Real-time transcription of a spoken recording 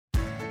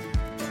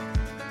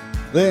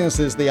This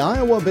is the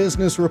Iowa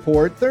Business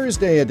Report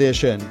Thursday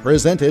edition,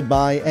 presented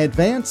by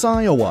Advance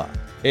Iowa.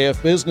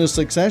 If business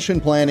succession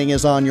planning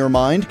is on your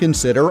mind,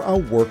 consider a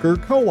worker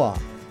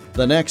co-op.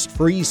 The next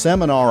free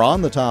seminar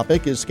on the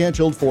topic is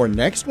scheduled for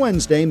next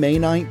Wednesday, May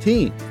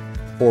 19th.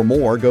 For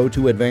more, go to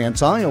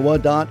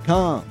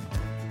advanceiowa.com.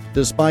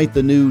 Despite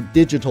the new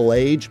digital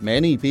age,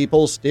 many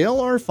people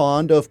still are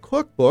fond of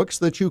cookbooks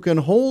that you can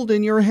hold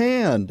in your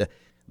hand.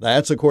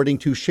 That's according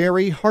to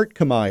Sherry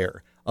Hartkemeyer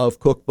of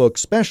Cookbook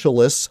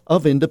Specialists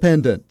of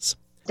Independence.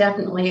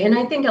 Definitely. And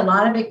I think a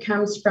lot of it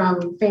comes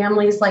from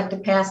families like to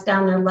pass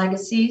down their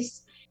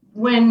legacies.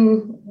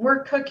 When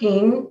we're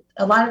cooking,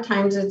 a lot of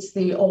times it's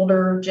the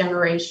older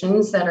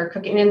generations that are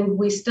cooking, and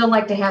we still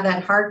like to have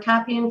that hard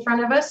copy in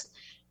front of us.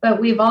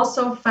 But we've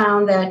also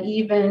found that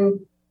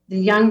even the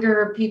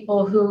younger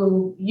people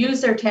who use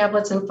their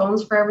tablets and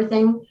phones for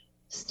everything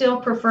still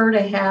prefer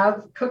to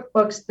have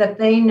cookbooks that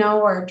they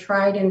know are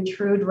tried and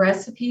true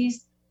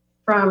recipes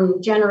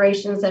from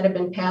generations that have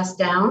been passed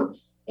down,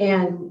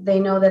 and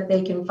they know that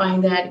they can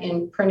find that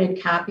in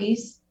printed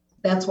copies.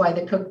 That's why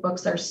the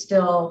cookbooks are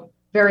still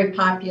very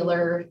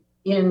popular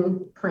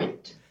in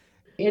print.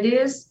 It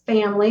is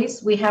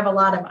families. We have a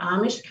lot of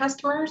Amish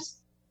customers,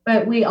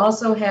 but we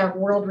also have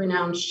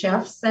world-renowned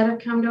chefs that have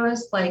come to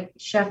us, like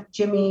Chef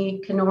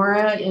Jimmy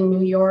Canora in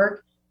New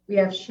York. We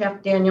have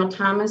Chef Daniel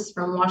Thomas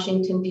from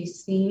Washington,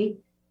 D.C.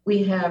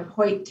 We have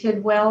Hoyt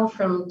Tidwell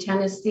from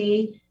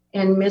Tennessee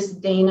and Miss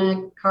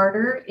Dana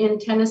Carter in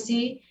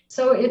Tennessee.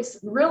 So it's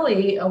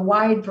really a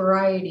wide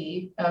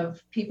variety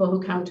of people who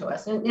come to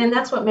us, and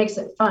that's what makes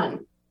it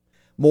fun.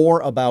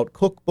 More about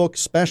cookbook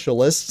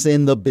specialists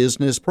in the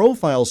Business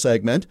Profile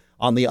segment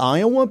on the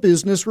Iowa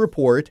Business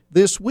Report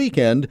this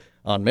weekend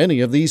on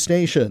many of these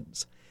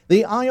stations.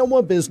 The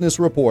Iowa Business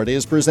Report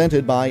is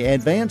presented by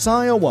Advance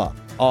Iowa,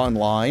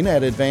 online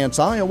at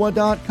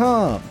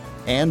advanceiowa.com,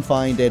 and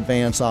find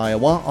Advance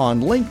Iowa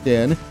on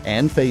LinkedIn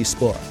and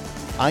Facebook.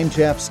 I'm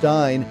Jeff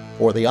Stein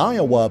for the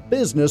Iowa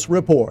Business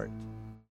Report.